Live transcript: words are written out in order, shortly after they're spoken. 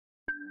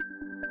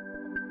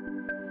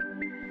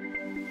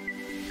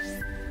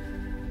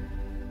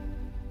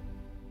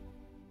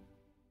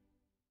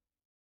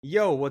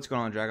Yo, what's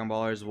going on, Dragon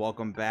Ballers?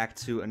 Welcome back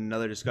to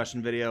another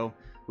discussion video.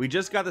 We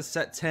just got the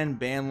set 10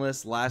 ban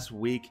list last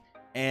week,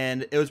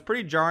 and it was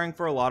pretty jarring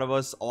for a lot of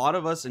us. A lot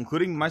of us,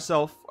 including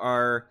myself,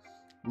 are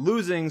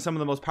losing some of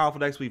the most powerful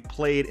decks we've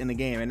played in the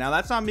game. And now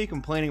that's not me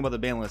complaining about the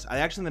ban list. I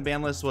actually think the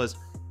ban list was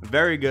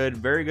very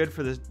good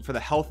for the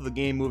health of the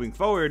game moving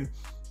forward.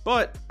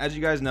 But as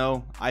you guys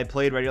know, I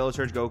played Red Yellow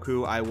Surge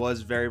Goku. I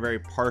was very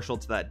partial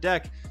to that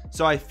deck.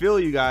 So I feel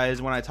you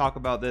guys when I talk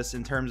about this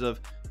in terms of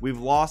we've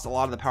lost a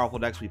lot of the powerful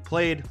decks we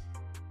played.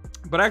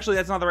 But actually,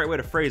 that's not the right way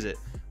to phrase it.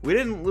 We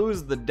didn't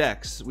lose the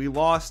decks. We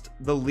lost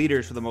the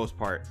leaders for the most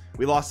part.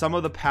 We lost some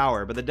of the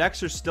power, but the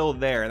decks are still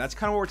there. And that's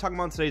kind of what we're talking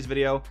about in today's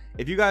video.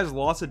 If you guys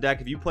lost a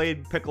deck, if you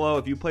played Piccolo,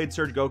 if you played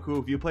Surge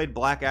Goku, if you played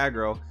Black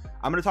Aggro,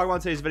 I'm going to talk about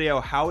in today's video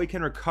how we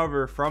can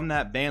recover from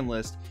that ban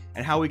list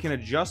and how we can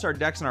adjust our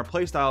decks and our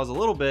playstyles a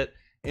little bit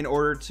in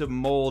order to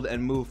mold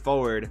and move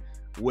forward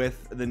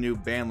with the new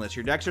ban list.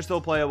 Your decks are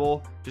still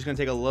playable, just gonna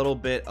take a little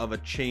bit of a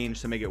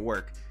change to make it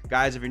work.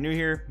 Guys, if you're new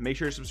here, make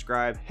sure to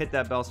subscribe, hit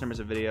that bell so never miss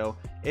a video.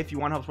 If you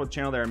want to help support the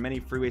channel, there are many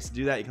free ways to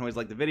do that. You can always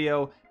like the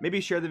video,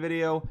 maybe share the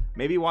video,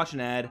 maybe watch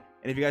an ad,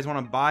 and if you guys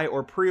want to buy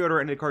or pre-order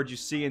any of the cards you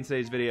see in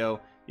today's video,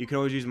 you can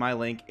always use my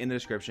link in the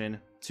description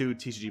to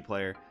TCG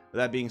Player. With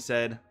that being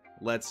said,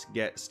 let's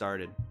get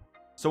started.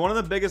 So one of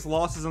the biggest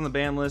losses on the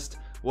ban list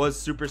was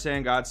Super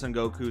Saiyan God Son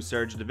Goku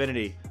Surge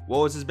Divinity. What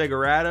was his big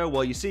errata?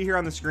 Well, you see here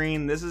on the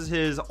screen, this is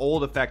his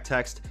old effect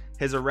text.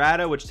 His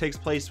errata, which takes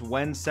place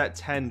when set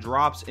 10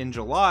 drops in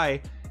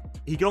July,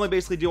 he can only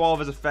basically do all of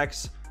his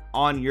effects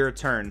on your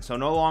turn. So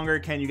no longer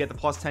can you get the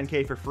plus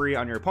 10k for free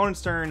on your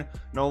opponent's turn.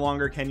 No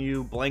longer can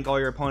you blank all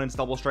your opponents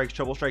double strikes,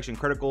 triple strikes, and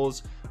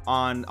criticals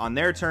on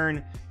their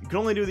turn. You can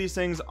only do these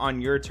things on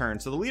your turn.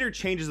 So the leader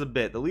changes a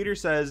bit. The leader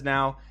says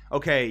now,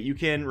 okay, you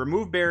can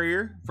remove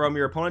barrier from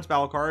your opponent's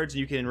battle cards.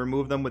 You can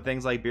remove them with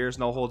things like Beerus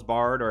No Holds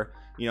Barred or,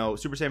 you know,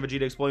 Super Saiyan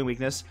Vegeta Exploding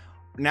Weakness.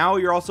 Now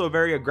you're also a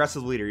very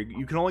aggressive leader.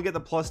 You can only get the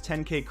plus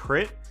 10k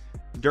crit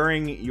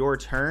during your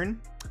turn.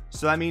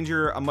 So that means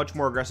you're a much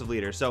more aggressive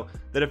leader. So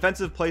the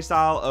defensive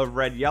playstyle of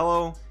Red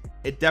Yellow,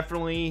 it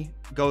definitely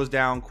goes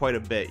down quite a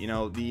bit. You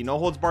know, the No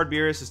Holds Barred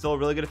Beerus is still a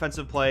really good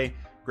defensive play.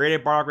 Great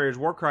 8 Bardock Raiders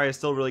Warcry is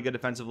still really good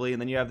defensively.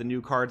 And then you have the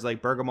new cards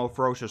like Bergamo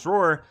Ferocious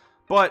Roar.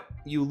 But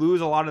you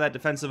lose a lot of that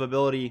defensive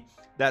ability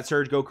that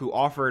Surge Goku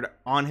offered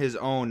on his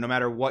own, no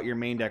matter what your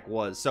main deck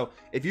was. So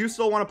if you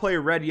still want to play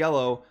Red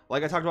Yellow,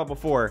 like I talked about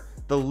before,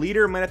 the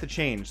leader might have to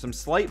change. Some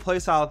slight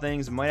playstyle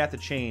things might have to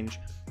change.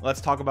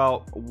 Let's talk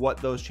about what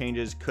those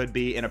changes could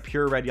be in a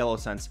pure Red Yellow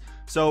sense.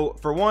 So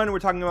for one, we're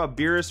talking about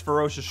Beerus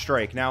Ferocious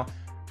Strike. Now,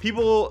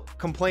 people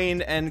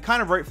complained, and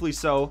kind of rightfully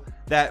so,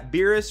 that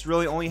Beerus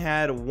really only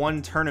had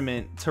one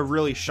tournament to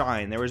really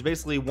shine. There was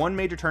basically one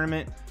major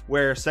tournament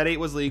where set 8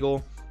 was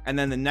legal, and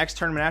then the next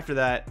tournament after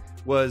that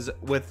was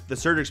with the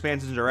Surge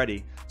expansions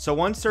already. So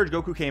once Surge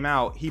Goku came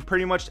out, he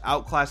pretty much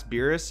outclassed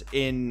Beerus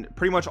in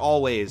pretty much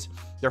all ways.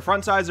 Their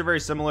front sides are very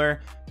similar.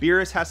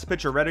 Beerus has to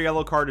pitch a red or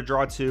yellow card to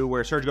draw 2,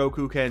 where Surge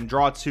Goku can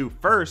draw 2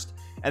 first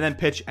and then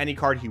pitch any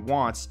card he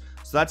wants.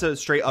 So that's a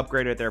straight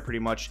upgrade right there pretty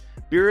much.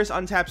 Beerus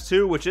untaps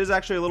 2, which is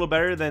actually a little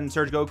better than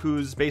Surge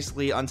Goku's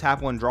basically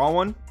untap 1, draw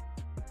 1.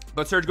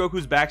 But Surge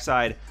Goku's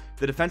backside,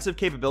 the defensive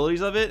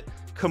capabilities of it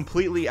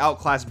completely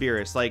outclass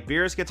Beerus. Like,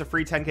 Beerus gets a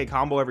free 10k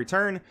combo every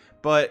turn,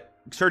 but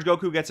Surge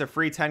Goku gets a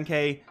free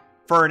 10k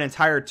for an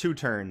entire 2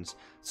 turns.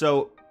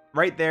 So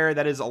right there,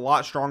 that is a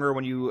lot stronger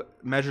when you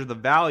measure the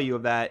value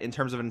of that in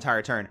terms of an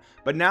entire turn.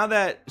 But now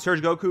that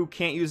Surge Goku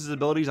can't use his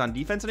abilities on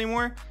defense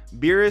anymore,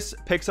 Beerus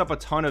picks up a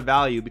ton of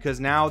value, because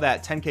now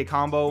that 10k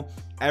combo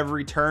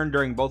every turn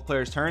during both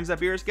players' turns that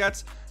Beerus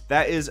gets,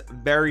 that is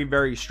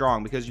very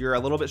strong, because you're a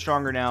little bit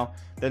stronger now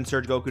than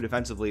Surge Goku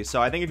defensively.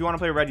 So I think if you want to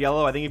play Red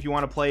Yellow, I think if you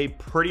want to play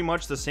pretty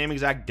much the same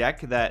exact deck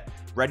that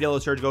Red Yellow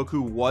Surge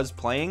Goku was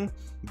playing,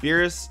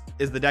 Beerus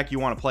is the deck you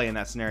want to play in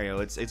that scenario.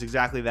 It's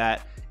exactly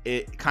that.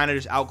 It kind of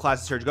just outclasses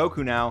Surge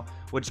Goku now,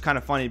 which is kind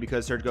of funny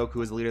because Surge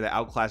Goku is the leader that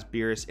outclassed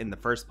Beerus in the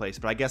first place.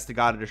 But I guess the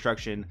God of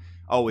Destruction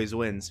always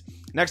wins.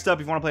 Next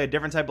up, if you want to play a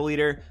different type of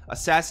leader,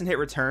 Assassin Hit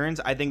Returns,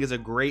 I think, is a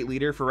great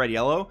leader for Red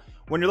Yellow.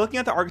 When you're looking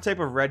at the archetype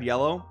of Red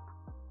Yellow,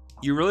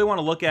 you really want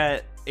to look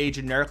at a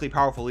generically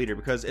powerful leader,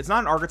 because it's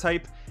not an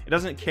archetype. It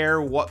doesn't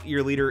care what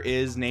your leader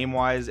is name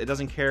wise. It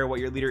doesn't care what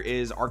your leader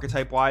is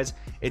archetype wise.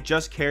 It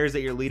just cares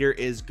that your leader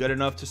is good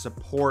enough to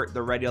support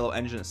the Red Yellow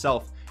engine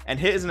itself. And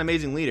Hit is an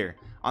amazing leader.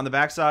 On the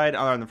backside, or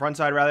on the front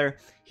side rather,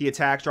 he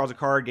attacks, draws a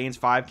card, gains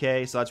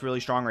 5k, so that's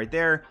really strong right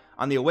there.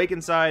 On the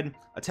Awakened side,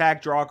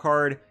 attack, draw a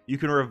card. You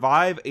can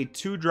revive a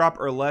 2-drop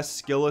or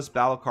less skillless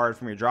battle card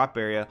from your drop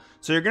area.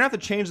 So you're gonna have to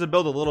change the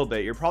build a little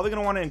bit. You're probably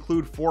gonna want to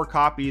include 4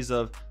 copies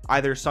of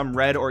either some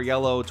red or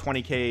yellow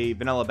 20k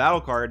vanilla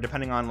battle card,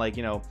 depending on, like,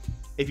 you know,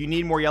 If you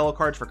need more yellow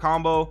cards for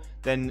combo,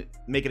 then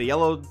make it a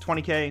yellow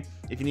 20k.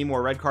 If you need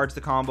more red cards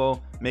to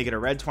combo, make it a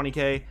red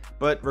 20k.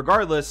 But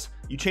regardless,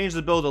 you change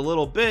the build a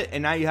little bit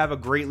and now you have a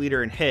great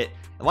leader in hit.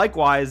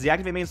 Likewise, the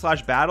activate main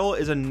 / battle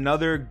is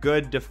another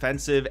good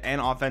defensive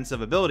and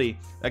offensive ability.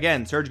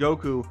 Again, Surge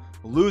Goku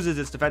loses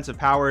its defensive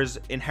powers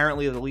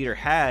inherently the leader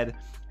had,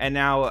 and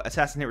now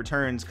Assassinate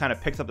Returns kind of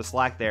picks up the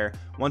slack there.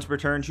 Once per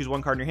turn, choose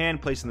one card in your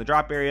hand, place in the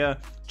drop area,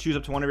 choose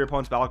up to one of your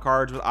opponent's battle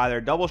cards with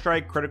either double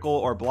strike, critical,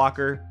 or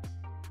blocker,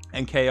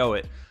 and KO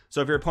it.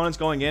 So if your opponent's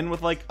going in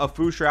with like a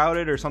Fu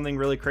Shrouded or something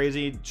really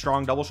crazy,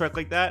 strong double strike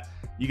like that,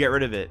 you get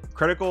rid of it.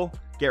 Critical,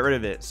 get rid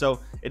of it. So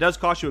it does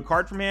cost you a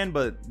card from hand,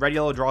 but red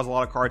yellow draws a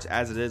lot of cards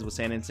as it is with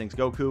Sand Instincts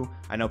Goku.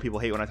 I know people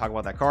hate when I talk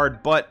about that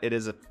card, but it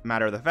is a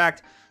matter of the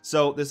fact.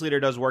 So this leader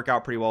does work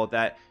out pretty well with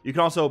that. You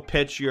can also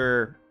pitch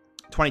your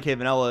 20k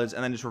vanillas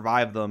and then just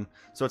revive them,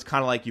 so it's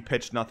kind of like you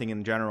pitched nothing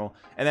in general.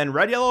 And then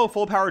red yellow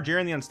full power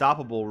Jiren the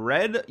Unstoppable.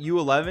 Red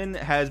U11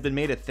 has been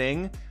made a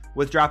thing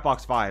with Draft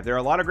Box 5. There are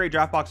a lot of great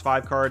Draft Box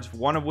 5 cards,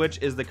 one of which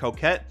is the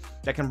Coquette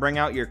that can bring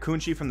out your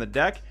Kunchi from the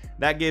deck.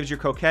 That gives your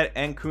Coquette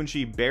and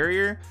Kunchi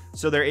barrier,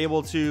 so they're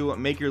able to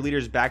make your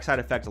leader's backside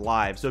effect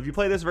live. So if you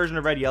play this version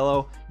of red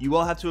yellow, you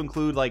will have to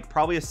include like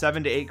probably a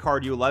 7 to 8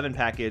 card U11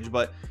 package,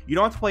 but you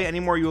don't have to play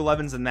any more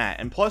U11s than that.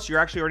 And plus you're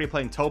actually already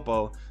playing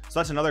Topo, so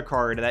that's another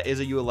card that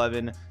is a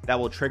U11 that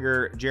will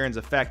trigger Jiren's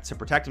effect to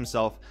protect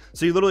himself,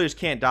 so you literally just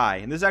can't die.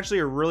 And this is actually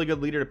a really good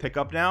leader to pick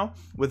up now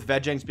with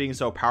Vegex being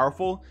so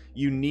powerful.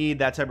 You need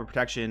that type of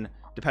protection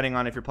depending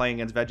on if you're playing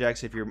against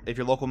Vegex. If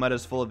your local meta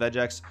is full of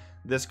Vegex,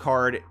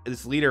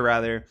 this leader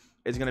rather,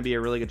 is going to be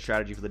a really good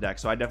strategy for the deck.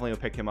 So I definitely would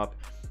pick him up.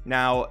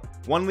 Now,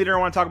 one leader I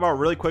want to talk about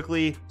really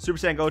quickly, Super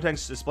Saiyan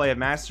Gotenks Display of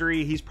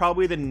Mastery. He's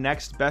probably the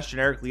next best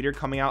generic leader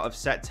coming out of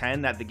set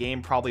 10 that the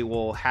game probably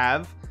will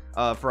have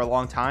for a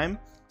long time.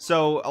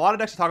 So a lot of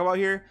decks to talk about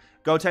here.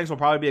 Gotenks will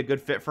probably be a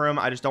good fit for him.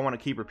 I just don't want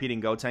to keep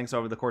repeating Gotenks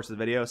over the course of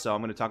the video, so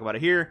I'm going to talk about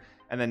it here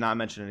and then not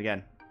mention it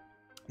again.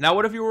 Now,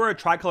 what if you were a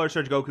Tricolor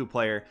Surge Goku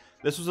player?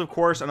 This was, of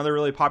course, another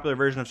really popular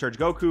version of Surge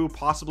Goku,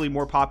 possibly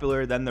more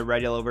popular than the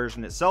red-yellow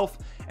version itself,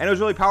 and it was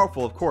really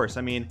powerful, of course.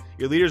 I mean,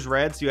 your leader's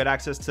red, so you had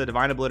access to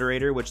Divine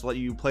Obliterator, which let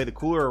you play the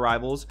cooler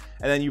arrivals,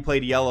 and then you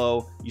played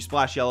yellow. You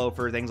splash yellow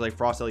for things like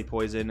Frost Elite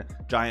Poison,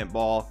 Giant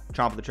Ball,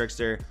 Chomp the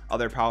Trickster,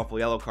 other powerful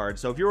yellow cards.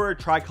 So if you were a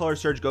Tricolor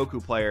Surge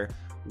Goku player,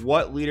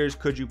 what leaders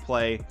could you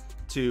play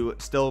to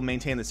still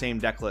maintain the same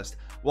deck list?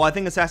 Well, I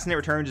think Assassinate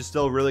Returns is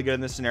still really good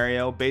in this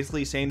scenario.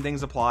 Basically, same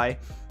things apply.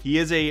 He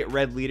is a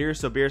red leader,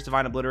 so Beerus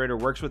Divine Obliterator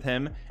works with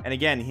him. And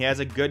again, he has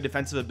a good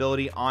defensive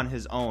ability on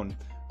his own.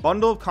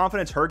 Bundle of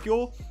Confidence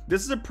Hercule.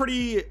 This is a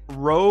pretty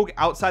rogue,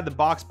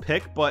 outside-the-box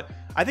pick, but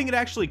I think it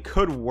actually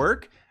could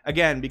work.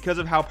 Again, because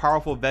of how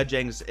powerful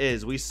Vegex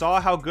is. We saw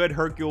how good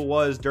Hercule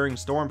was during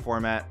Storm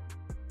format,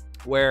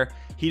 where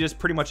he just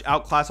pretty much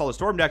outclassed all the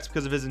Storm decks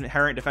because of his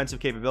inherent defensive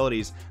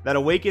capabilities. That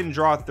Awaken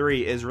Draw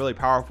 3 is really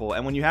powerful,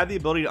 and when you have the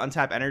ability to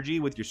untap energy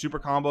with your super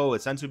combo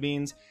with Senzu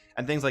Beans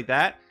and things like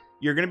that,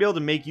 you're going to be able to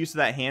make use of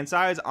that hand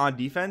size on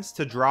defense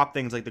to drop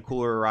things like the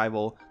Cooler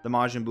Arrival, the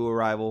Majin Buu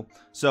Arrival.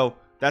 So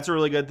that's a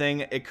really good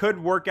thing. It could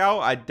work out.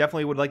 I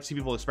definitely would like to see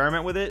people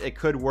experiment with it. It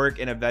could work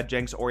in a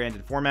Vegex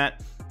oriented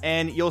format,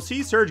 and you'll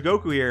see Surge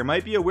Goku here. It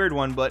might be a weird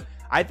one, but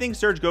I think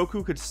Surge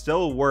Goku could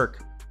still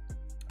work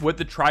with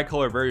the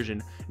tricolor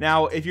version.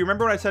 Now, if you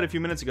remember what I said a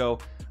few minutes ago,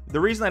 the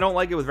reason I don't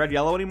like it with red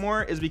yellow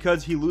anymore is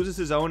because he loses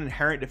his own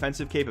inherent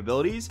defensive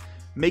capabilities,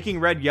 making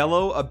red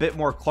yellow a bit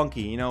more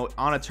clunky. You know,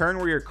 on a turn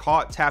where you're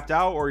caught tapped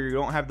out or you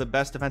don't have the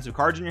best defensive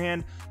cards in your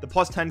hand, the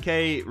plus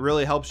 10k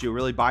really helps you,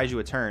 really buys you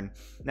a turn.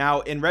 Now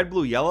in red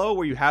blue yellow,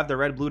 where you have the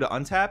red blue to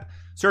untap,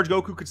 Surge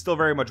Goku could still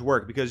very much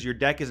work because your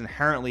deck is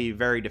inherently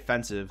very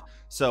defensive,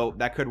 so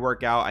that could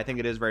work out. I think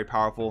it is very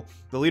powerful.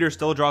 The leader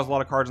still draws a lot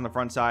of cards on the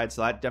front side,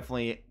 so that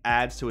definitely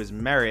adds to his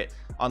merit,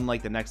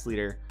 unlike the next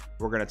leader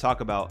we're going to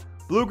talk about.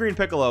 Blue-green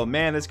Piccolo,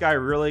 man, this guy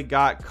really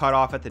got cut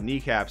off at the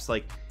kneecaps.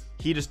 Like,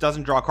 he just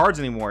doesn't draw cards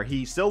anymore.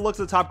 He still looks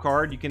at the top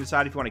card. You can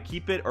decide if you want to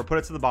keep it or put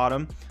it to the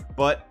bottom,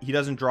 but he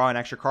doesn't draw an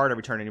extra card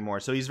every turn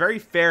anymore. So he's very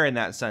fair in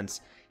that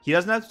sense. He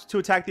doesn't have to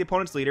attack the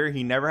opponent's leader.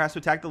 He never has to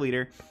attack the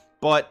leader,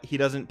 but he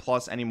doesn't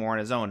plus anymore on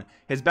his own.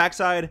 His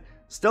backside,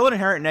 still an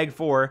inherent neg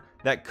 4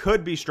 that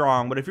could be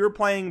strong, but if you're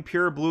playing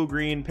pure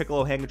blue-green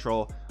Piccolo hand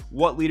control,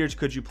 what leaders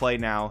could you play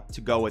now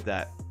to go with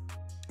that?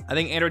 I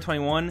think Android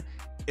 21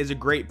 is a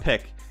great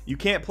pick. You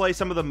can't play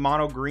some of the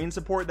mono green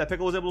support that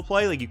Piccolo was able to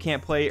play, like you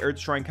can't play Earth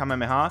Destroying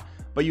Kamehameha,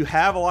 but you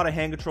have a lot of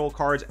hand control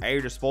cards at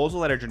your disposal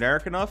that are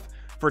generic enough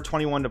for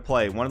 21 to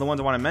play. One of the ones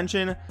I want to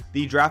mention,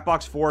 the Draft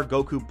Box 4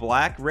 Goku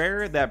Black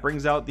rare that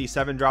brings out the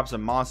 7 drops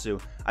of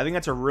Masu. I think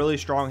that's a really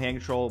strong hand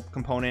control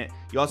component.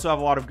 You also have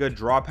a lot of good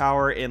draw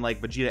power in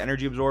like Vegeta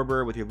Energy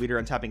Absorber with your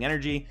leader untapping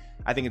energy.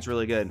 I think it's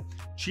really good.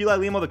 Chilai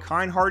Limo the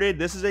Kind-Hearted,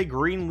 this is a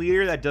green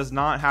leader that does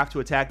not have to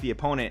attack the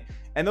opponent.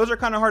 And those are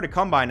kind of hard to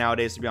come by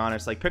nowadays, to be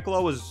honest. Like,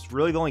 Piccolo was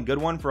really the only good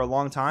one for a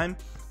long time.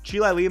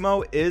 Chilai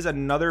Limo is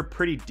another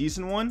pretty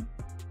decent one.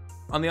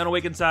 On the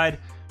Unawakened side,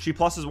 She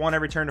pluses 1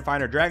 every turn to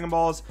find her Dragon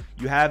Balls.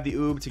 You have the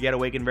Oob to get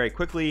awakened very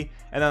quickly.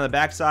 And then on the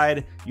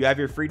backside, you have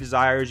your free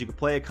desires. You can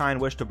play a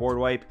Kind Wish to board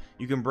wipe.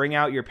 You can bring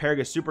out your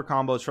Paragus super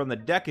combos from the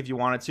deck if you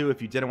wanted to,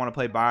 if you didn't want to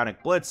play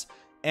Bionic Blitz.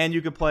 And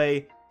you could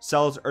play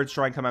Cell's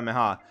Earthstrike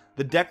Kamehameha.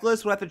 The deck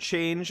list would have to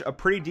change a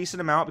pretty decent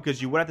amount because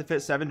you would have to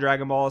fit 7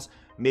 Dragon Balls,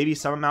 maybe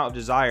some amount of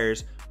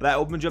desires, but that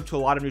opens you up to a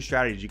lot of new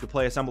strategies. You could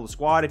play Assemble the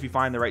Squad if you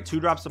find the right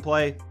 2-drops to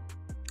play.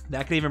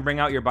 That can even bring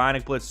out your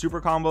Bionic Blitz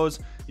super combos.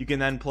 You can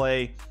then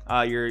play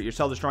your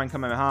Cell Destroying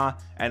Kamehameha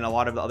and a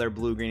lot of the other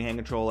blue-green hand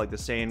control like the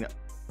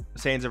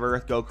Saiyans of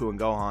Earth, Goku, and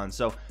Gohan.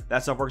 So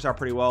that stuff works out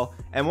pretty well.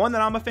 And one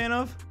that I'm a fan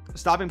of,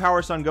 Stopping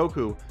Power Son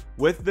Goku.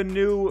 With the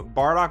new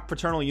Bardock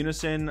Paternal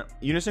Unison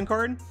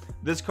card,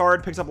 this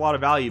card picks up a lot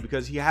of value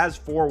because he has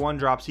 4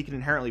 1-drops. He can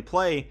inherently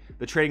play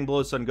the Trading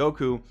Blows Son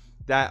Goku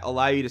that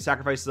allow you to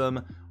sacrifice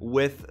them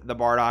with the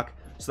Bardock.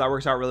 So that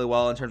works out really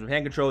well in terms of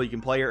hand control. You can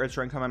play your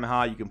Earthstrike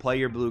Kamehameha, you can play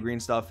your blue-green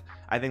stuff.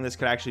 I think this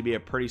could actually be a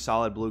pretty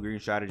solid blue-green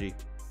strategy.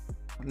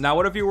 Now,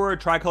 what if you were a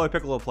Tricolor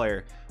Piccolo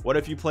player? What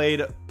if you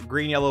played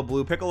green, yellow,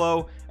 blue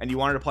Piccolo and you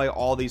wanted to play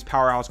all these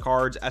powerhouse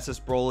cards, SS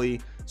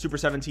Broly, Super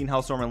 17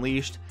 Hellstorm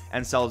Unleashed,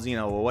 and Cell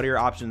Xeno? Well, what are your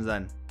options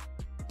then?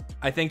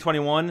 I think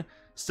 21,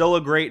 still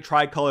a great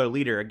Tricolor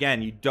leader.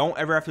 Again, you don't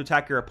ever have to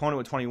attack your opponent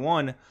with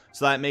 21,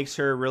 so that makes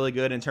her really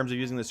good in terms of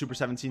using the Super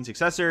 17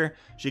 successor.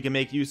 She can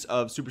make use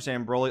of Super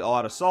Saiyan Broly All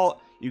Out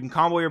Assault. You can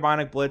combo your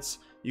Bionic Blitz.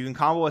 You can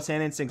combo a Saiyan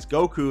Instincts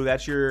Goku.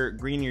 That's your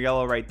green, your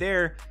yellow right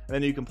there. And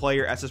then you can play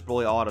your SS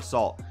Broly All Out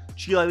Assault.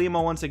 Chile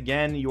Limo, once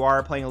again, you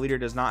are playing a leader,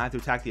 does not have to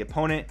attack the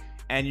opponent.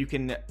 And you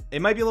can,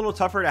 it might be a little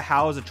tougher to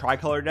house a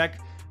Tricolor deck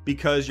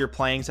because you're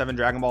playing 7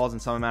 Dragon Balls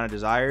and some amount of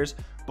desires.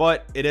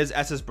 But it is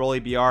SS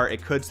Broly BR.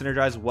 It could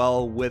synergize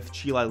well with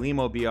Chile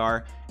Limo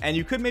BR. And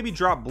you could maybe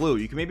drop blue.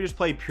 You can maybe just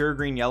play pure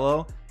green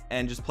yellow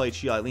and just play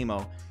Chile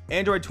Limo.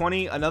 Android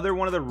 20, another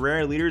one of the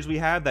rare leaders we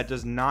have that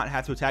does not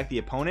have to attack the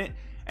opponent.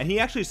 And he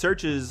actually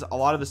searches a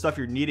lot of the stuff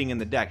you're needing in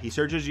the deck. He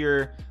searches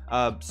your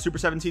Super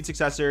 17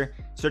 successor,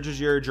 searches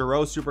your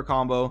Jiro super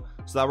combo.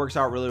 So that works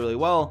out really, really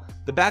well.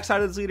 The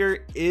backside of this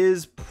leader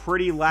is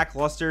pretty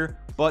lackluster,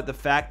 but the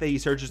fact that he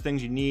searches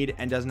things you need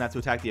and doesn't have to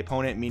attack the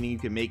opponent, meaning you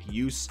can make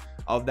use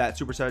of that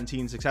Super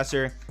 17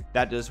 successor,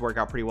 that does work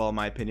out pretty well in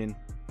my opinion.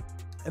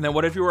 And then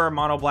what if you were a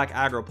mono black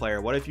aggro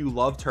player? What if you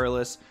loved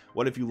Turles?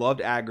 What if you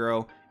loved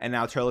aggro and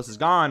now Turles is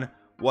gone?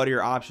 What are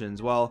your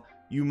options? Well,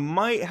 you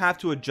might have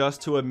to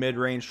adjust to a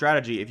mid-range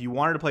strategy. If you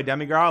wanted to play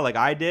Demigras like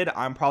I did,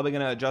 I'm probably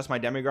going to adjust my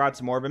Demigras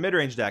to more of a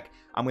mid-range deck.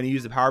 I'm going to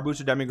use the Power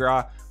Booster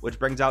Demigras, which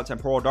brings out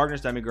Temporal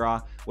Darkness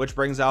Demigras, which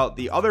brings out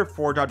the other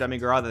 4-drop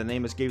Demigras that the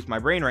name escapes my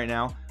brain right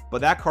now.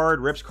 But that card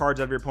rips cards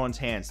out of your opponent's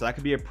hand, so that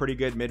could be a pretty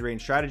good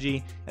mid-range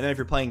strategy. And then if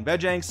you're playing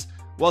Vejanks,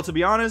 well, to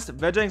be honest,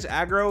 Vejanks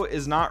aggro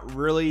is not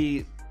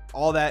really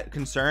all that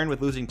concerned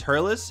with losing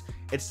Turles.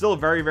 It's still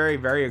very, very,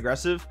 very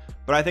aggressive,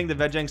 but I think the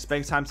Vejanks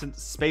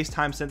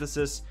Space-Time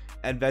Synthesis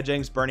and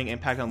Vejanks Burning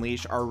Impact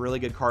Unleash are really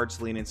good cards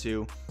to lean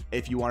into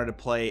if you wanted to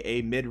play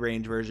a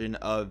mid-range version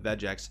of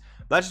Vejanks.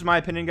 That's just my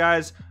opinion,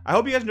 guys. I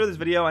hope you guys enjoyed this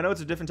video. I know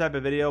it's a different type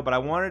of video, but I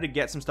wanted to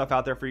get some stuff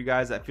out there for you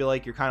guys that feel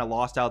like you're kind of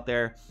lost out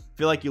there,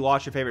 feel like you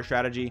lost your favorite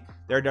strategy.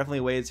 There are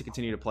definitely ways to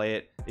continue to play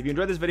it. If you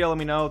enjoyed this video, let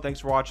me know. Thanks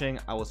for watching.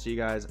 I will see you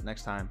guys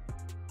next time.